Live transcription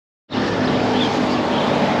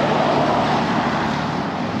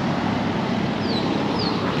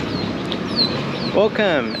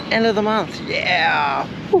Welcome, end of the month, yeah!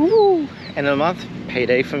 Woohoo! End of the month,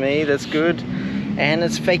 payday for me, that's good. And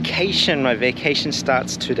it's vacation, my vacation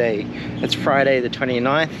starts today. It's Friday the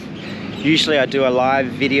 29th. Usually I do a live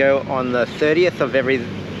video on the 30th of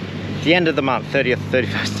the end of the month, 30th,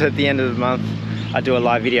 31st, at the end of the month, I do a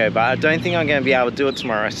live video, but I don't think I'm going to be able to do it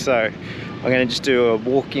tomorrow, so I'm going to just do a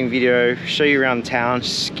walking video, show you around town,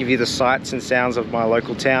 just give you the sights and sounds of my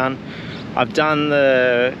local town.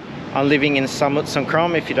 I'm living in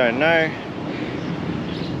Samutsongkhram, if you don't know.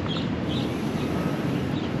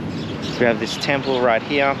 We have this temple right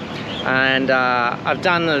here. And I've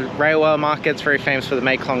done the railway market. It's very famous for the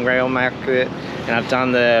Mekong rail market. And I've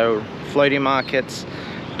done the floating markets.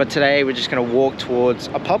 But today we're just gonna walk towards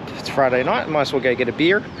a pub. It's Friday night, might as well go get a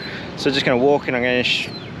beer. So just gonna walk, and I'm gonna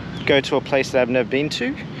go to a place that I've never been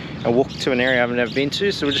to and walk to an area I've never been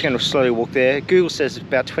to. So we're just gonna slowly walk there. Google says it's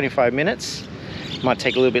about 25 minutes. Might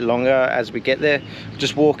take a little bit longer as we get there.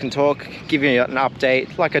 Just walk and talk, give you an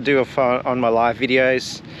update like I do on my live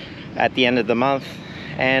videos at the end of the month.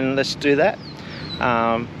 And let's do that.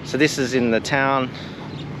 So this is in the town.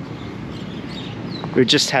 We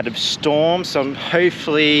just had a storm, so I'm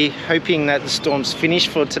hoping that the storm's finished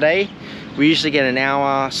for today. We usually get an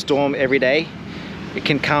hour storm every day. It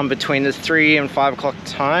can come between the 3 and 5 o'clock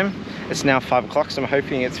time. It's now 5 o'clock, so I'm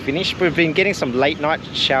hoping it's finished. We've been getting some late night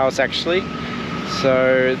showers actually.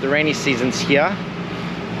 So the rainy season's here,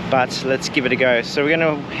 but let's give it a go. So we're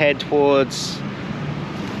gonna head towards,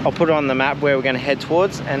 I'll put it on the map where we're gonna head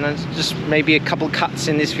towards, and then just maybe a couple of cuts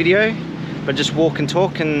in this video, but just walk and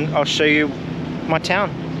talk, and I'll show you my town.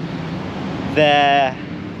 The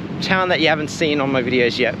town that you haven't seen on my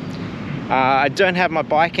videos yet. I don't have my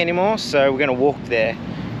bike anymore, so we're gonna walk there.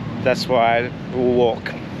 That's why we'll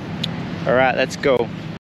walk. All right, let's go.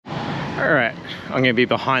 All right, I'm gonna be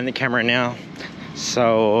behind the camera now,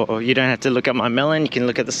 so you don't have to look at my melon, you can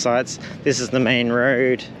look at the sides. This is the main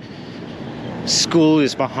road. School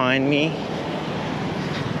is behind me.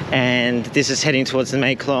 And this is heading towards the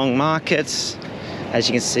Mekong markets, as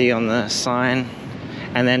you can see on the sign.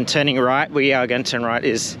 And then turning right, we are going to turn right,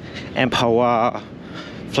 is Ampawa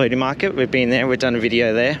floating market. We've been there, we've done a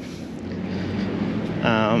video there.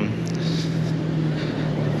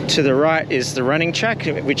 To the right is the running track,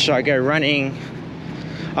 which I go running.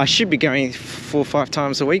 I should be going 4 or 5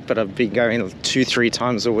 times a week, but I've been going 2-3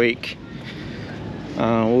 times a week.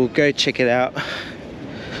 We'll go check it out.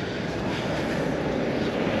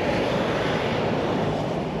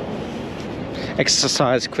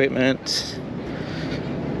 Exercise equipment.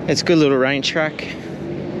 It's a good little running track.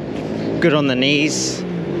 Good on the knees.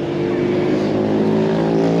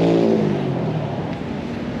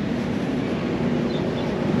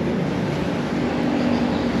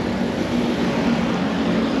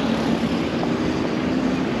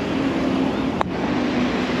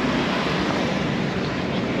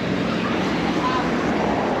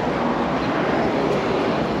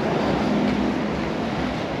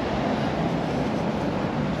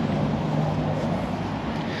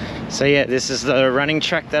 So yeah, this is the running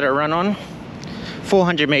track that I run on.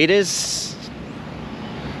 400 meters.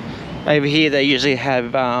 Over here they usually have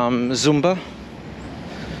Zumba.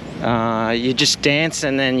 You just dance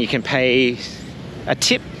and then you can pay a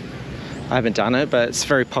tip. I haven't done it, but it's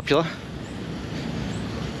very popular.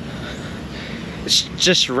 It's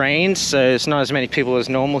just rained, so it's not as many people as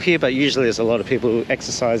normal here, but usually there's a lot of people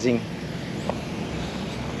exercising.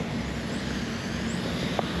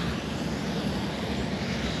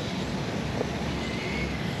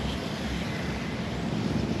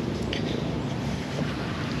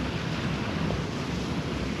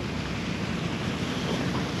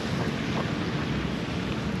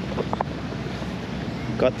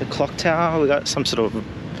 Got the clock tower, we got some sort of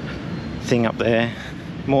thing up there.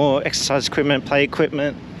 More exercise equipment, play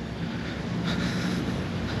equipment.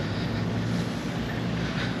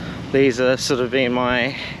 These are sort of being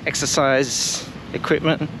my exercise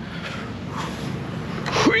equipment.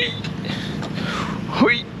 Hui,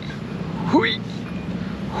 hui, hui,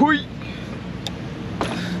 hui.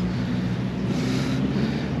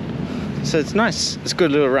 So it's nice, it's a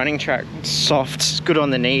good little running track, it's soft, it's good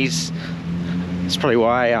on the knees. That's probably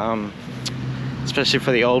why, especially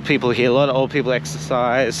for the old people here, a lot of old people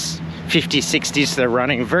exercise, 50s, 60s, they're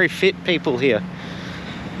running. Very fit people here.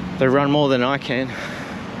 They run more than I can.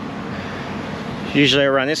 Usually I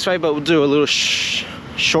run this way, but we'll do a little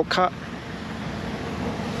shortcut.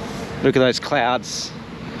 Look at those clouds.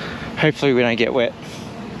 Hopefully we don't get wet.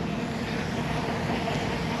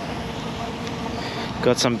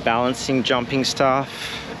 Got some balancing, jumping stuff.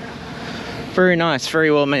 Very nice,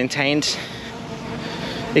 very well maintained.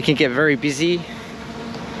 It can get very busy.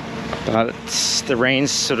 but the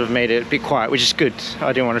rain's sort of made it a bit quiet, which is good.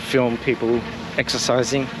 I didn't want to film people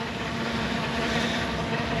exercising.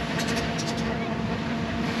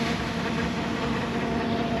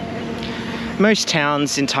 Most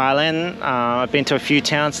towns in Thailand, I've been to a few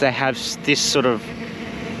towns, they have this sort of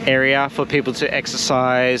area for people to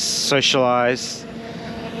exercise, socialize.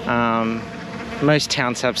 Most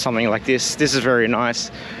towns have something like this. This is very nice.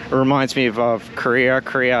 It reminds me of Korea.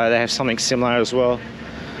 They have something similar as well.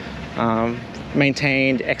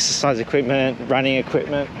 Maintained exercise equipment, running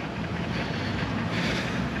equipment,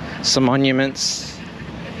 some monuments.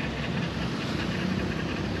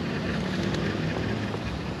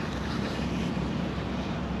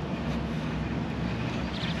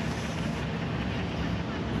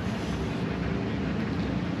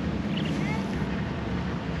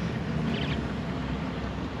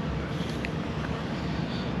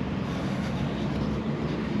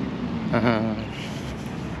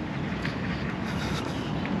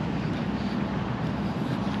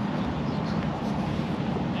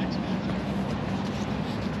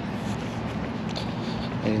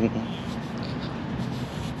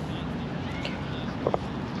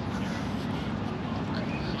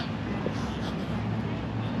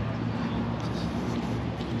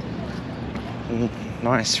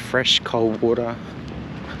 Nice fresh cold water.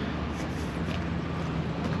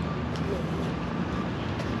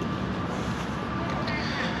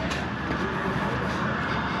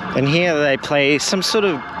 And here they play some sort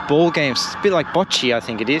of ball games, a bit like bocce, I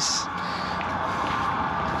think it is.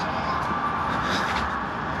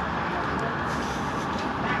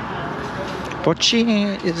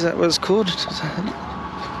 Bocce, is that what it's called?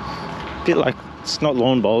 A bit like, it's not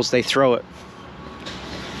lawn bowls, they throw it.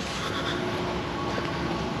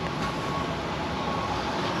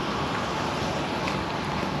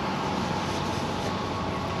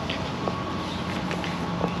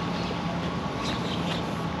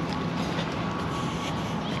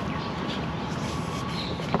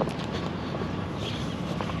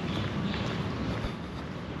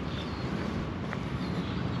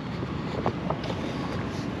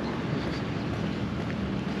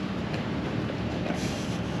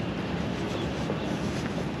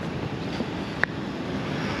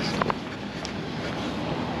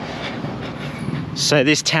 So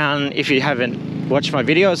this town, if you haven't watched my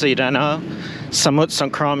videos or you don't know,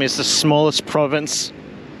 Samutsongkhram is the smallest province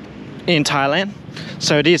in Thailand.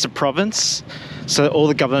 So it is a province. So all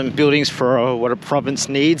the government buildings for what a province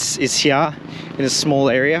needs is here in a small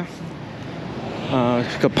area.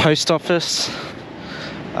 You've got post office.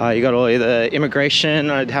 You got all the immigration.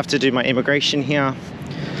 I'd have to do my immigration here.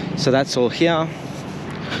 So that's all here.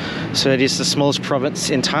 So it is the smallest province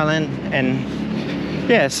in Thailand, and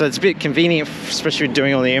yeah, so it's a bit convenient, especially with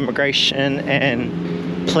doing all the immigration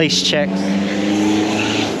and police checks.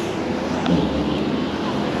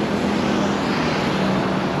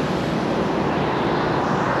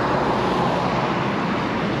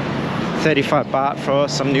 $35 for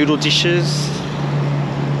some noodle dishes.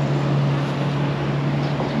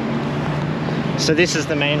 So this is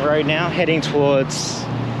the main road now, heading towards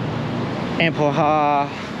Ampoha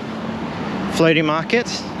floating market.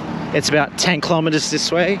 It's about 10 kilometers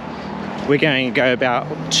this way. We're going to go about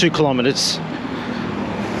 2 kilometers.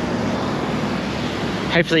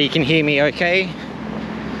 Hopefully you can hear me okay.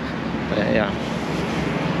 But yeah.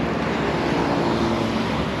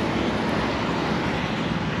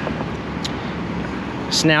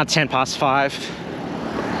 It's now 5:10.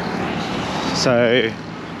 So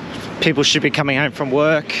people should be coming home from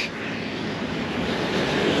work.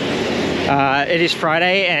 It is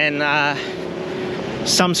Friday, and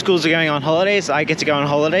some schools are going on holidays. I get to go on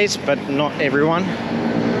holidays, but not everyone.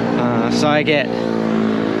 So I get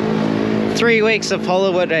 3 weeks of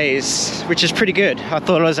holidays, which is pretty good. I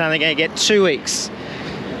thought I was only going to get 2 weeks.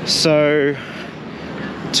 So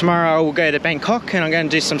tomorrow I will go to Bangkok, and I'm going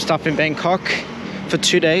to do some stuff in Bangkok for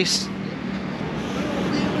 2 days.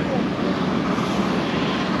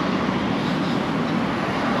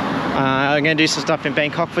 I'm going to do some stuff in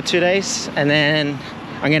Bangkok for 2 days, and then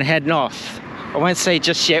I'm going to head north. I won't say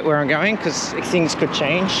just yet where I'm going because things could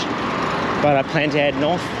change, but I plan to head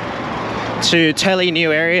north to totally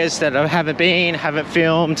new areas that I haven't been, haven't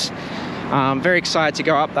filmed. I'm very excited to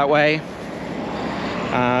go up that way.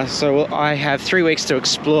 So I have 3 weeks to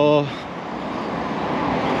explore,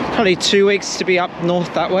 probably 2 weeks to be up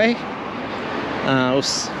north that way. We'll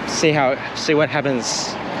see what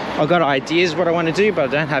happens. I've got ideas what I want to do, but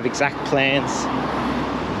I don't have exact plans.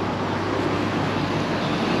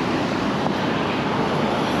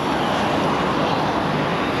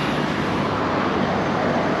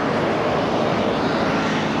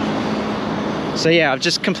 So yeah, I've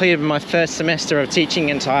just completed my first semester of teaching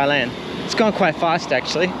in Thailand. It's gone quite fast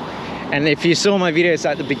actually. And if you saw my videos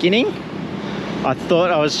at the beginning, I thought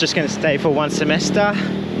I was just going to stay for one semester,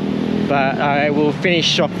 but I will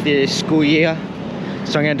finish off the school year.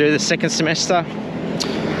 So I'm going to do the second semester.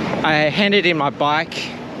 I handed in my bike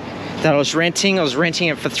that I was renting. I was renting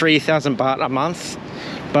it for 3,000 baht a month,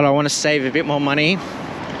 but I want to save a bit more money.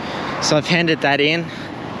 So I've handed that in.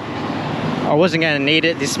 I wasn't going to need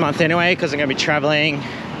it this month anyway, because I'm going to be traveling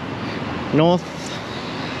north.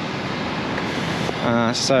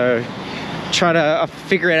 So try to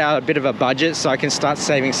figure it out a bit of a budget so I can start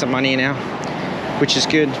saving some money now, which is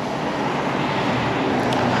good.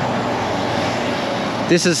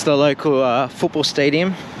 This is the local football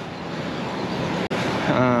stadium.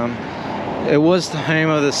 It was the home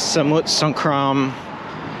of the Samutsongkhram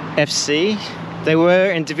FC. They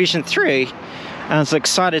were in Division 3, and I was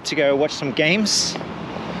excited to go watch some games,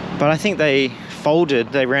 but I think they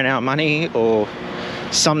folded. They ran out of money or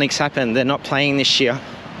something's happened. They're not playing this year.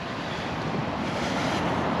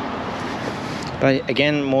 But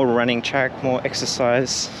again, more running track, more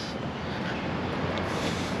exercise.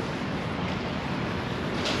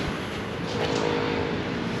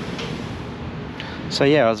 So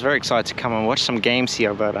yeah, I was very excited to come and watch some games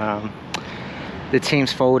here, but the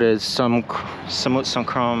team's folded.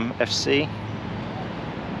 Samutsongkhram FC.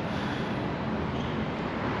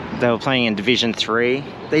 They were playing in Division 3.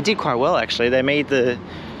 They did quite well actually. They made the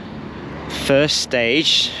first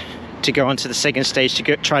stage to go on to the second stage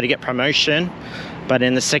to try to get promotion, but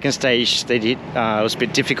in the second stage they did. It was a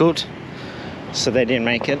bit difficult, so they didn't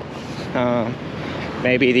make it.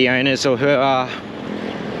 Maybe the owners or whoever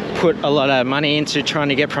put a lot of money into trying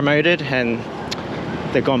to get promoted and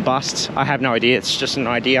they've gone bust. I have no idea. It's just an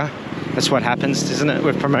idea. That's what happens, isn't it,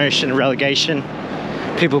 with promotion and relegation?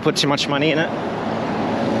 People put too much money in it.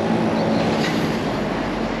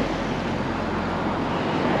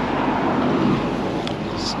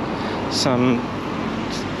 Some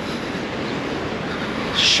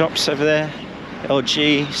shops over there,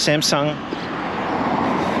 LG, Samsung.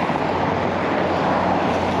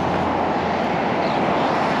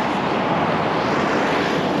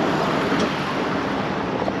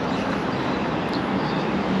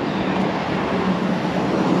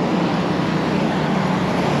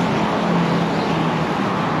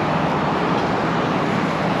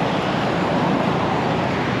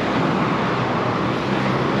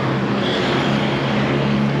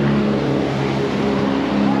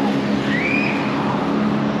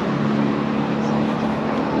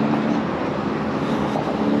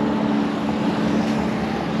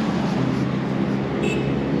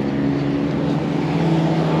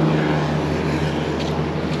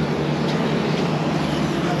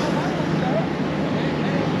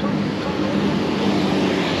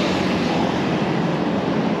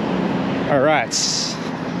 Alright,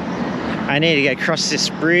 I need to get across this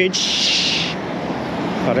bridge,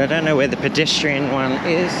 but I don't know where the pedestrian one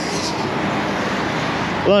is.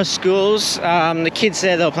 A lot of schools, the kids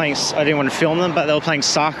there, they were playing, I didn't want to film them, but they were playing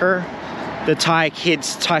soccer. The Thai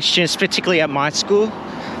kids, Thai students, particularly at my school,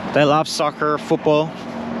 they love soccer, football.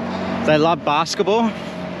 They love basketball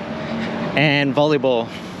and volleyball.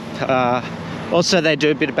 Also, they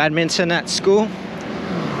do a bit of badminton at school,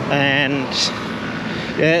 and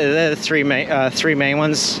yeah, they're the three main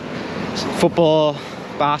ones. Football,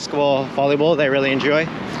 basketball, volleyball, they really enjoy.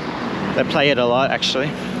 They play it a lot actually.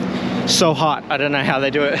 So hot, I don't know how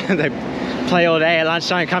they do it. They play all day at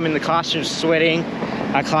lunchtime, come in the classroom sweating.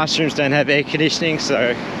 Our classrooms don't have air conditioning,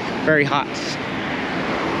 so very hot.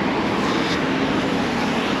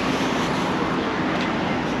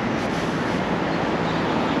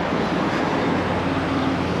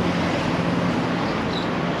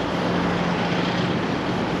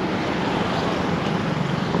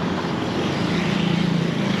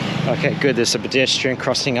 Okay, good, there's a pedestrian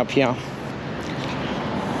crossing up here.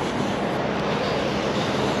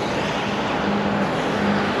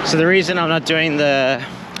 So the reason I'm not doing the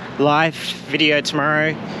live video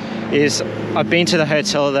tomorrow is I've been to the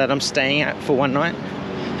hotel that I'm staying at for one night.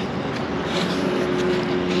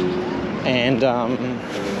 And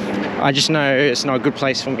I just know it's not a good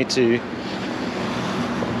place for me to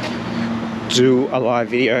do a live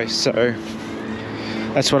video, so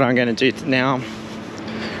that's what I'm going to do now.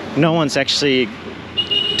 No one's actually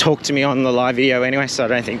talked to me on the live video anyway, so I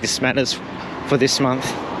don't think this matters for this month.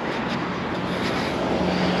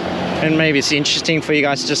 And maybe it's interesting for you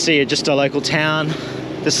guys to see just a local town,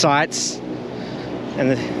 the sights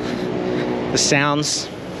and the sounds.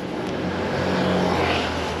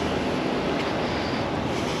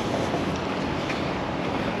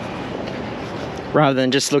 rather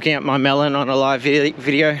than just looking at my melon on a live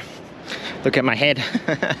video. Look at my head.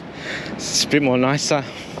 It's a bit more nicer.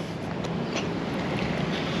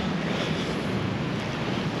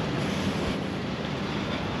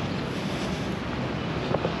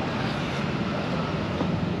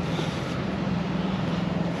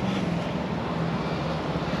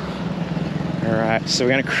 Alright, so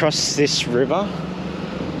we're going to cross this river.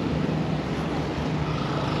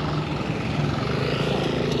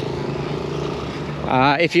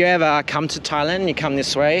 If you ever come to Thailand, you come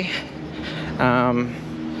this way.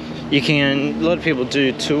 You can, a lot of people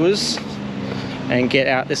do tours and get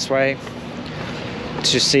out this way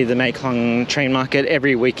to see the Mae Klong train market.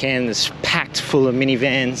 Every weekend it's packed full of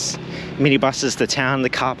minivans, minibuses, the town, the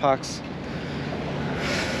car parks.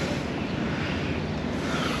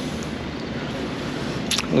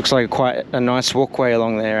 Looks like quite a nice walkway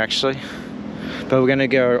along there actually. But we're going to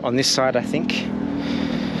go on this side, I think.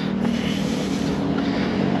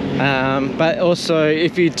 But also,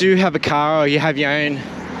 if you do have a car or you have your own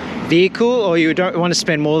vehicle, or you don't want to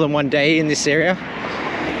spend more than one day in this area,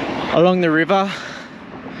 along the river,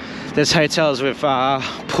 there's hotels with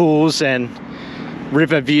pools and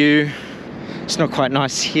river view. It's not quite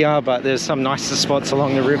nice here, but there's some nicer spots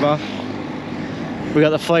along the river. We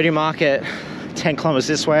got the floating market 10 kilometers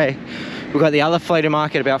this way. We've got the other floating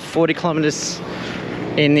market about 40 kilometers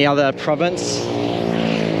in the other province.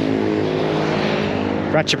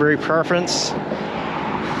 Ratchaburi province.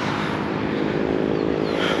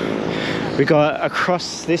 We got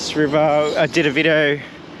across this river. I did a video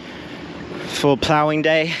for ploughing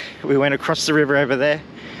day. We went across the river over there.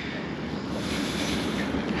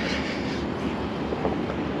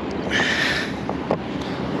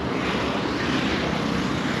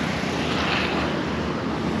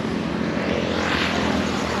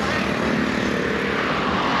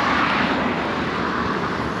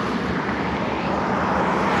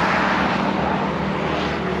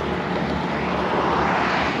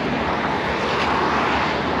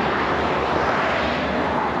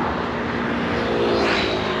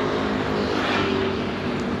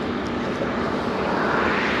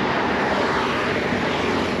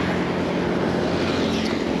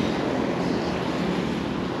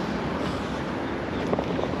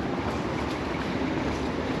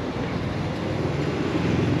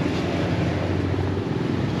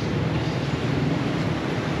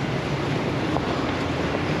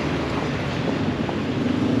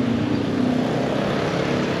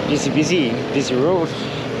 Busy road.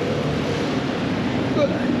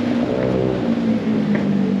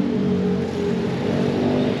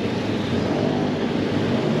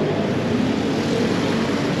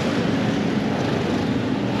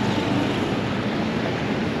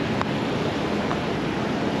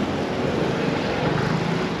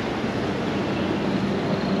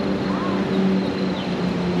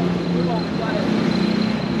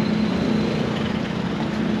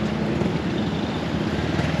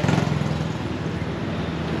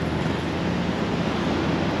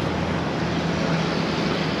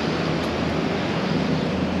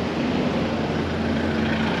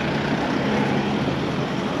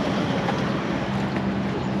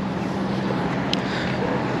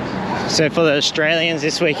 So for the Australians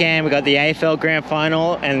this weekend, we got the AFL Grand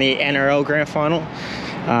Final and the NRL Grand Final.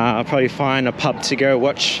 I'll probably find a pub to go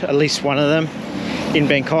watch at least one of them in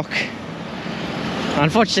Bangkok.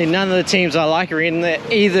 Unfortunately, none of the teams I like are in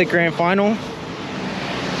either Grand Final.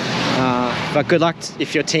 But good luck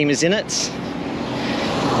if your team is in it.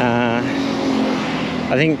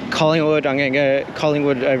 I think Collingwood, I'm going to go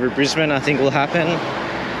Collingwood over Brisbane, I think will happen.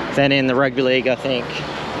 Then in the rugby league, I think,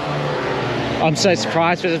 I'm so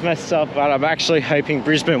surprised with myself, but I'm actually hoping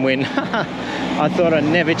Brisbane win. I thought I'd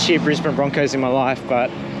never cheer Brisbane Broncos in my life,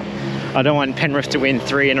 but I don't want Penrith to win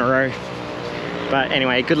 3 in a row. But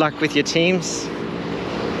anyway, good luck with your teams.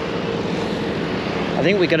 I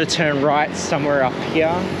think we got to turn right somewhere up here.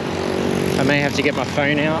 I may have to get my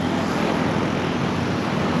phone out.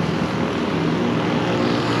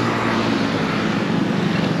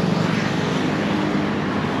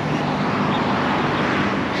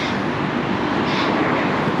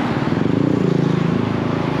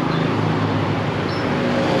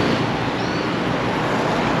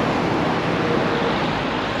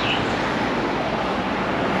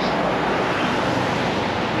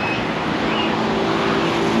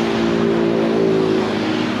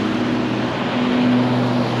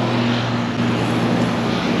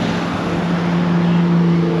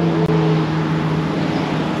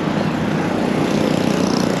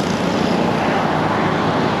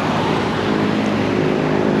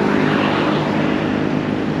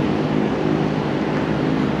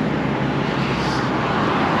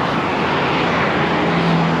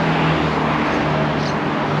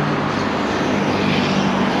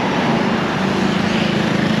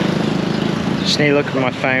 Just need to look at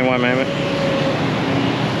my phone one moment.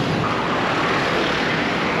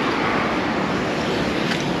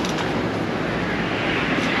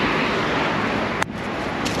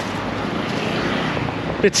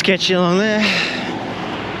 Bit sketchy along there.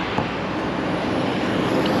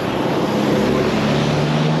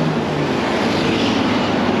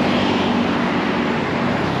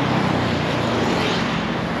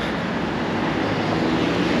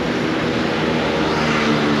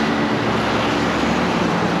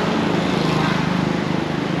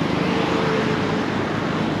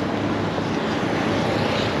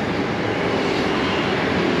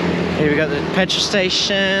 Here we got the petrol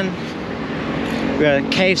station. We got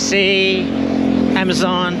KFC,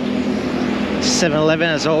 Amazon, 7-Eleven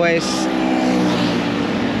as always.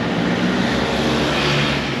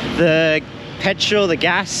 The petrol, the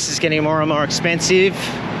gas is getting more and more expensive.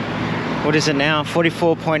 What is it now?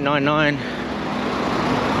 44.99.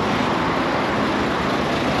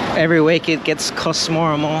 Every week it costs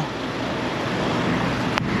more and more.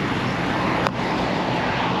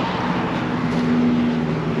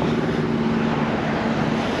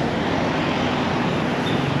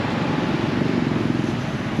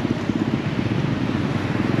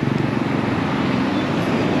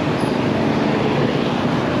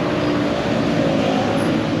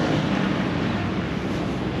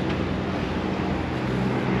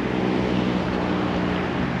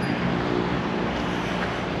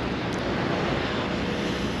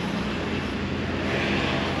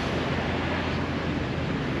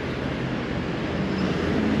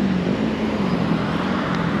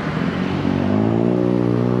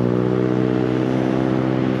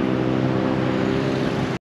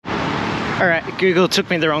 Alright, Google took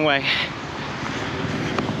me the wrong way.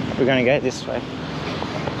 We're gonna go this way.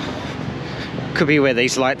 Could be where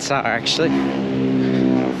these lights are actually.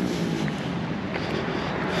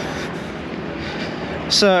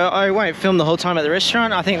 So I won't film the whole time at the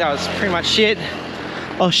restaurant. I think that was pretty much it.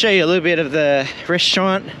 I'll show you a little bit of the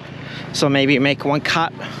restaurant. So maybe make one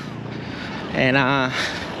cut. And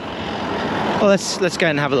well, let's go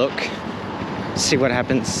and have a look. See what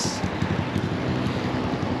happens.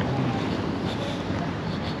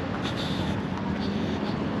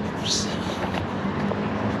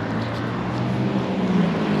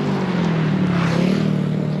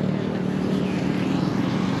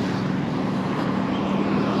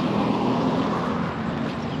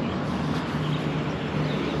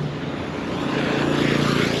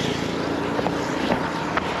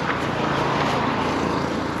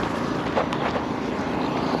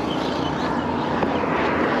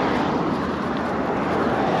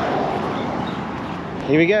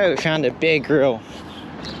 Here we go, we found a beer grill.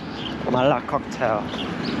 Mala cocktail.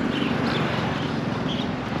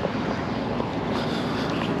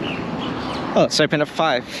 Oh, it's open at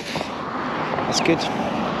 5. That's good.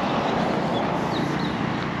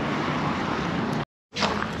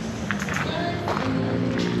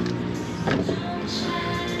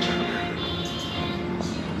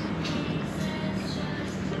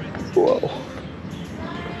 Whoa.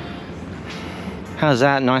 How's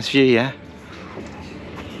that? Nice view, yeah?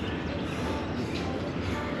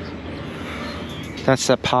 That's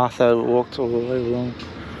the path I walked all the way along.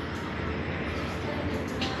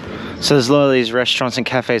 So there's a lot of these restaurants and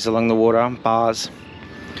cafes along the water, bars.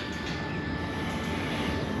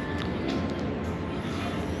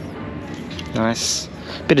 Nice.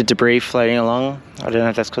 Bit of debris floating along. I don't know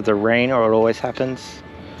if that's because of the rain or it always happens.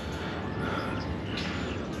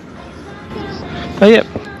 But yep,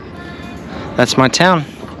 that's my town.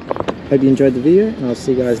 Hope you enjoyed the video and I'll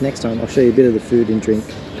see you guys next time. I'll show you a bit of the food and drink.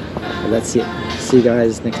 But that's it. See you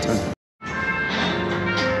guys next time.